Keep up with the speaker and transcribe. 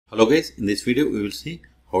Hello guys, in this video we will see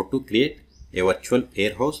how to create a virtual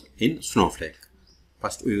warehouse in Snowflake.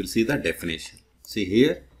 First we will see the definition. See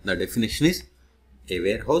here, the definition is a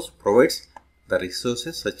warehouse provides the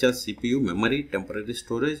resources such as CPU, memory, temporary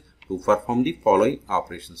storage to perform the following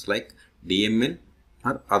operations like DML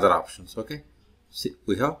or other options. Okay. See,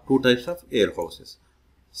 we have two types of warehouses,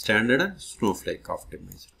 standard and Snowflake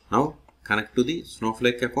optimized. Now connect to the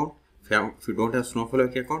Snowflake account. If you don't have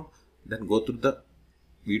Snowflake account, then go through the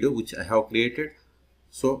video which I have created.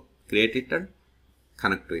 So create it and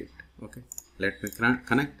connect to it. Okay, let me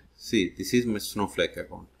connect. See, this is my Snowflake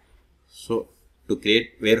account. So to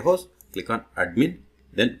create warehouse, click on admin,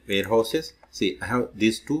 then warehouses. See, I have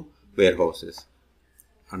these two warehouses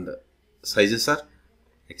and the sizes are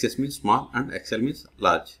XS means small and XL means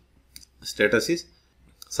large. Status is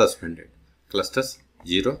suspended. Clusters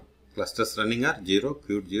 0. Clusters running are 0,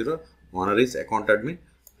 queued 0. Owner is account admin.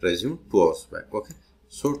 Resume 2 hours back. Okay.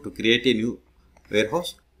 So to create a new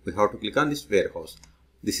warehouse, we have to click on this warehouse.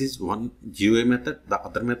 This is one GUI method. The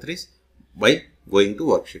other method is by going to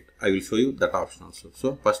worksheet. I will show you that option also.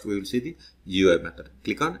 So first we will see the GUI method.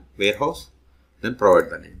 Click on warehouse, then provide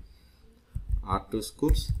the name. R2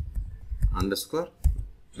 schools underscore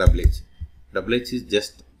WH. WH is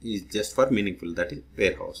just for meaningful, that is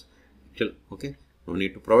warehouse. Okay. No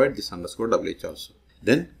need to provide this underscore WH also.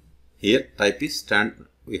 Then here type is standard.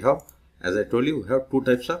 We have, as I told you, we have two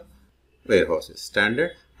types of warehouses,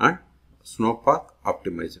 standard and Snowflake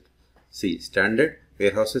optimized. See, standard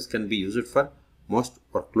warehouses can be used for most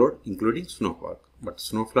workload including Snowflake, but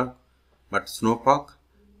Snowflake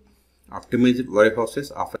optimized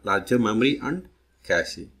warehouses offer larger memory and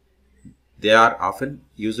cache. They are often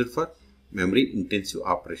used for memory intensive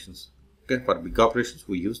operations. Okay, for big operations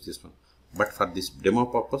we use this one, but for this demo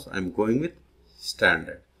purpose I am going with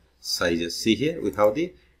standard. Sizes, see here we have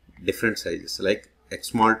the different sizes like X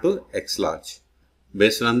small to X large.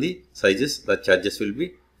 Based on the sizes, the charges will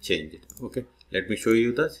be changed. Okay, let me show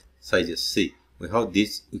you the sizes. See, we have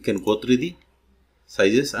these. You can go through the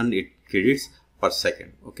sizes and it credits per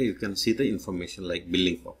second. Okay, you can see the information like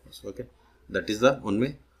billing purpose. Okay, that is the one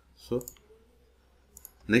way. So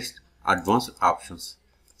next, advanced options.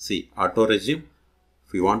 See, auto resume.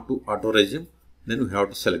 If you want to auto resume, then we have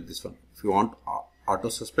to select this one. If you want auto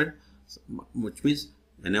suspend, which means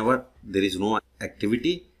whenever there is no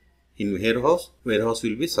activity in warehouse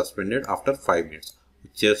will be suspended after 5 minutes,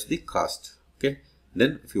 which saves the cost. Okay.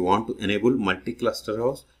 Then if you want to enable multi-cluster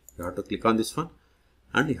house, you have to click on this one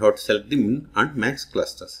and you have to select the min and max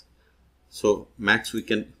clusters. So max or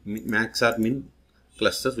min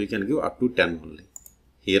clusters we can give up to 10 only.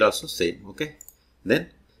 Here also same. Okay.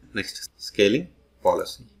 Then next, scaling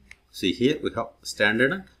policy. See, here we have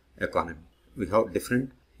standard and economy. We have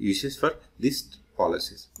different uses for these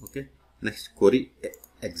policies. Okay. Next, query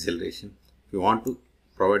acceleration. If you want to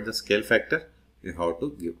provide the scale factor, you have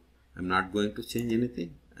to give. I'm not going to change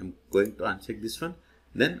anything. I'm going to uncheck this one.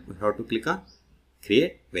 Then we have to click on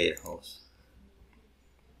create warehouse.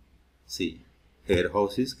 See,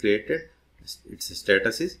 warehouse is created. Its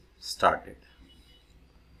status is started.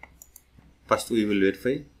 First we will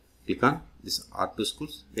verify. Click on this R2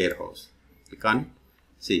 schools warehouse. Click on it.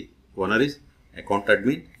 See, owner is account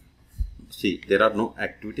admin. See, there are no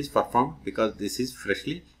activities performed because this is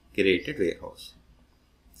freshly created warehouse.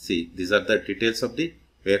 See, these are the details of the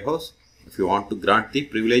warehouse. If you want to grant the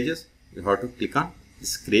privileges, you have to click on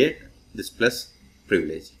this create this plus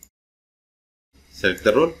privilege. Select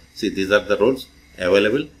the role. See, these are the roles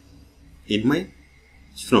available in my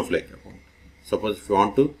Snowflake account. Suppose if you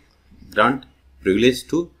want to grant privilege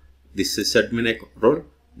to this sysadmin role,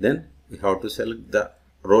 then we have to select the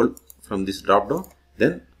role from this drop down.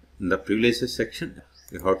 Then in the privileges section,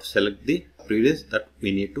 we have to select the privilege that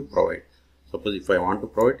we need to provide. Suppose if I want to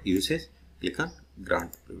provide usage, click on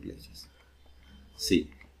grant privileges.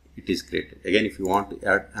 See, it is created. Again, if you want to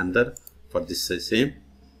add another for this same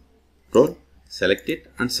role, select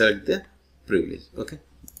it and select the privilege. Okay,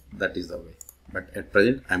 that is the way. But at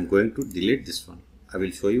present, I am going to delete this one. I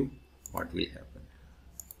will show you what will happen.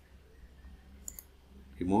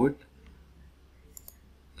 Remove it.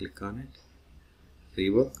 Click on it.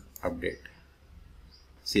 Rework. Update.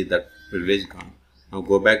 See that privilege gone. Now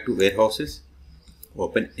go back to warehouses.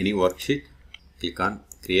 Open any worksheet. Click on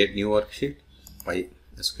create new worksheet by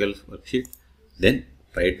SQL worksheet. Then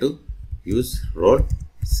try to use role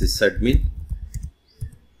sysadmin.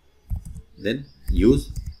 Then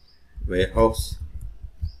use warehouse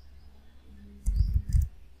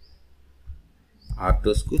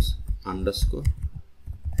R2 schools underscore.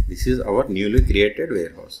 This is our newly created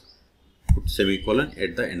warehouse. Put semicolon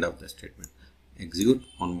at the end of the statement. Execute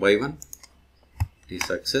one by one. It is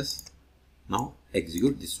success. Now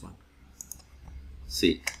execute this one.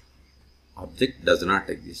 See, object does not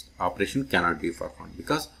exist. Operation cannot be performed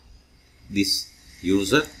because this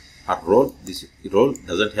user or role, this role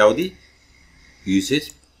doesn't have the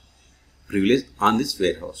usage privilege on this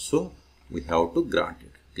warehouse. So we have to grant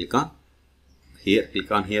it. Click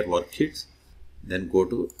on here worksheets, then go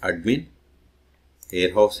to admin,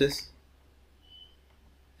 warehouses,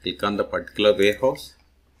 click on the particular warehouse,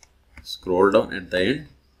 scroll down at the end.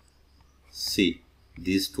 See,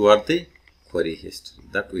 these two are the query history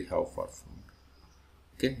that we have performed.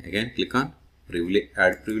 Okay, again click on privilege,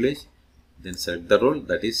 add privilege, then select the role,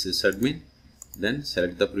 that is sysadmin, then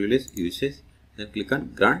select the privilege usage, then click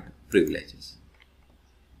on grant privileges.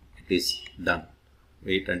 It is done.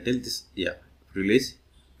 Wait until this,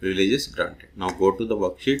 privileges granted. Now go to the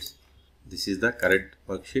worksheets. This is the correct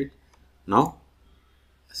worksheet. Now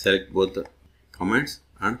select both the commands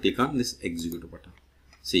and click on this execute button.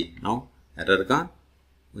 See, now error gone.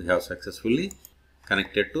 We have successfully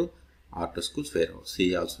connected to R2 Schools warehouse.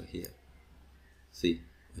 See also here. See,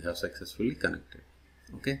 we have successfully connected.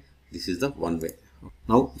 Okay, this is the one way.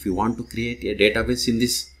 Now if you want to create a database in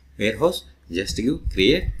this warehouse, just give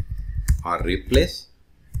create or replace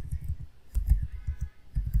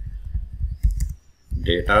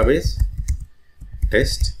database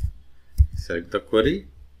test, select the query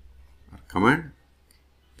or command,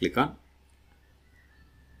 click on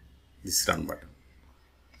this run button.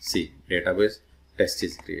 See, database test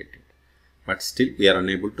is created, but still we are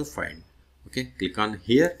unable to find. Okay, click on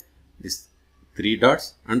here this 3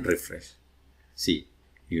 dots and refresh. See,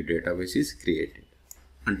 new database is created.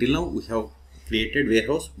 Until now we have created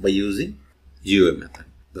warehouse by using GUI method.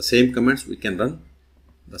 The same commands we can run,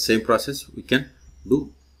 the same process we can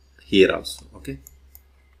do here also. Okay,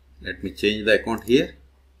 let me change the account here,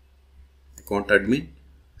 account admin,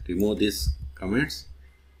 remove these commands.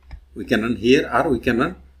 We can run here or we can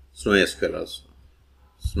run SnowSQL also.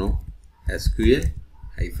 SnowSQL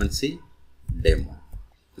 -c demo.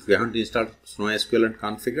 If you haven't installed SnowSQL and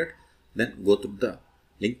configured, then go to the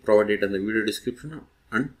link provided in the video description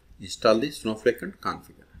and install the Snowflake and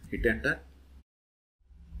configure. Hit enter.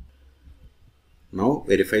 Now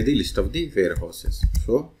verify the list of the warehouses.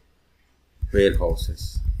 So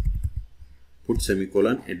warehouses, put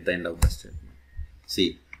semicolon at the end of the statement.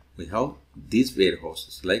 See, we have these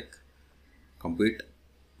warehouses like complete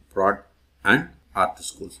prod and R2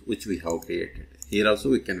 Schools, which we have created. Here also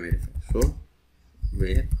we can verify. So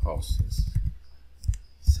warehouses,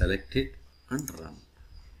 select it and run.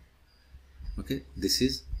 Okay, this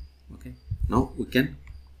is okay. Now we can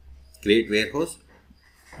create warehouse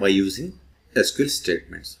by using SQL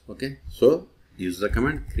statements. Okay, so use the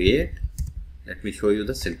command create. Let me show you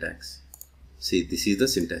the syntax. See, this is the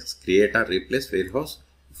syntax: create or replace warehouse.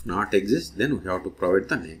 If not exist, then we have to provide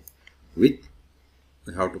the name. We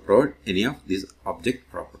have to provide any of these object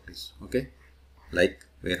properties. Okay, like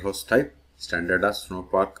warehouse type, standard or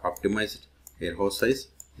Snowpark optimized, warehouse size.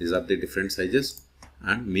 These are the different sizes,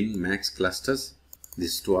 and min max clusters.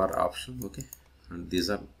 These two are option. Okay, and these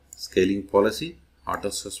are scaling policy, auto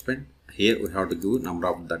suspend. Here we have to give number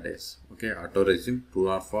of the days. Okay, auto resume, true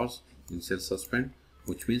or false. Initial suspend,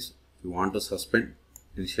 which means if you want to suspend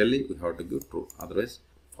initially, we have to give true, otherwise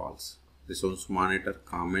false. Response monitor,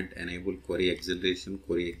 comment, enable, query acceleration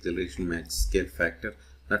max scale factor,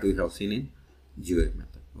 that we have seen in GUI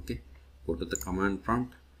method. Okay, go to the command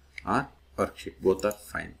prompt or worksheet, both are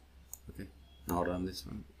fine. Okay, now run this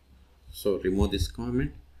one. So remove this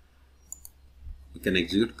comment. We can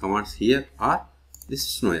execute commands here or this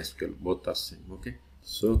SnowSQL, both are same. Okay,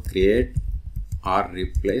 so create or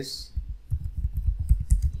replace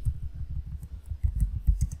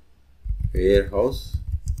warehouse,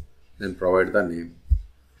 then provide the name.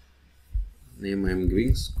 Name I am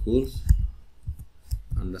giving schools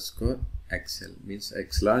underscore Excel, means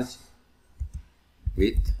X large,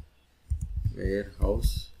 with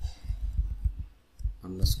warehouse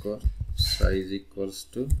underscore size equals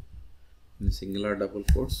to, in singular double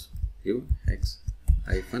quotes, give X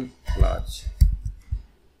hyphen large.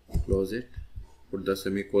 Close it, put the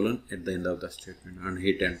semicolon at the end of the statement and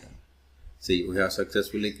hit enter. See, we have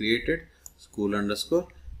successfully created school underscore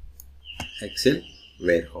Excel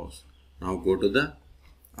warehouse. Now go to the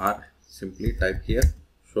or simply type here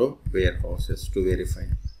show warehouses to verify.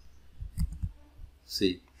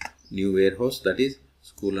 See, new warehouse, that is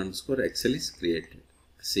school underscore Excel is created.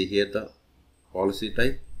 See here the policy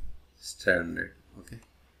type standard. Okay,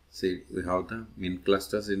 see we have the min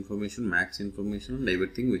clusters information, max information, and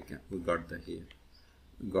everything we got the here,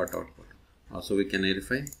 we got output. Also we can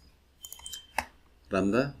verify,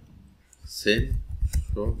 run the same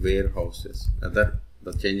So warehouses, whether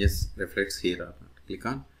the changes reflects here or not. Click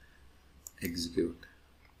on execute.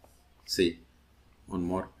 See, one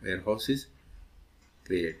more warehouse is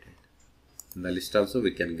created. In the list also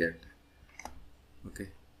we can get. Okay,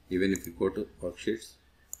 even if you go to worksheets,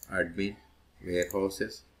 admin,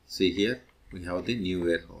 warehouses, see here we have the new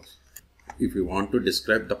warehouse. If you want to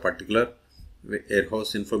describe the particular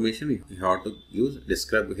warehouse information, you have to use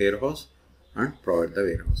describe warehouse and provide the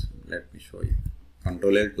warehouse. Let me show you.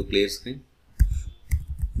 Control L to clear screen.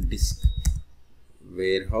 Disk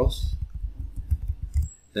warehouse,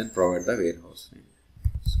 then provide the warehouse name.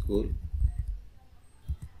 School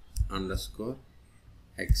underscore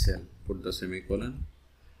Excel. Put the semicolon.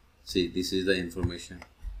 See, this is the information.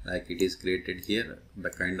 Like it is created here. The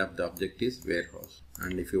kind of the object is warehouse.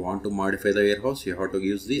 And if you want to modify the warehouse, you have to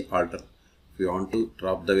use the alter. If you want to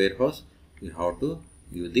drop the warehouse, you have to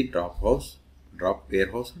use the drop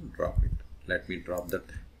warehouse and drop it. Let me drop that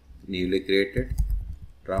newly created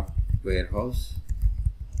drop warehouse,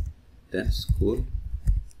 then school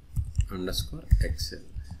underscore Excel.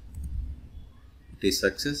 It is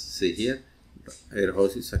success. See here,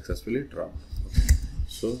 warehouse is successfully dropped. Okay.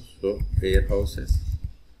 So warehouses,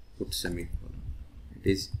 put semicolon. It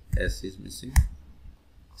is S is missing.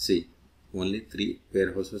 See, only 3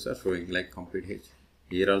 warehouses are showing like complete H.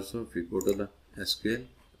 Here also, if you go to the SQL,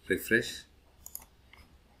 refresh.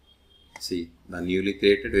 See, the newly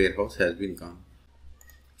created warehouse has been gone.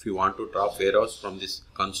 If you want to drop warehouse from this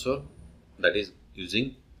console, that is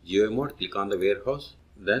using GUI mode, click on the warehouse.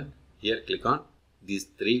 Then here click on these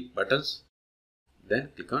 3 buttons. Then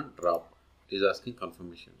click on drop. It is asking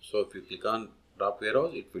confirmation. So if you click on drop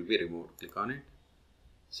warehouse, it will be removed. Click on it.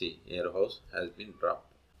 See, warehouse has been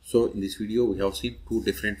dropped. So in this video, we have seen 2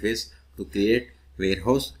 different ways to create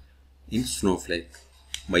warehouse in Snowflake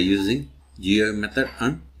by using GUI method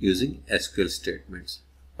and using SQL statements.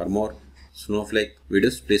 For more Snowflake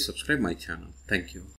videos, please subscribe my channel. Thank you.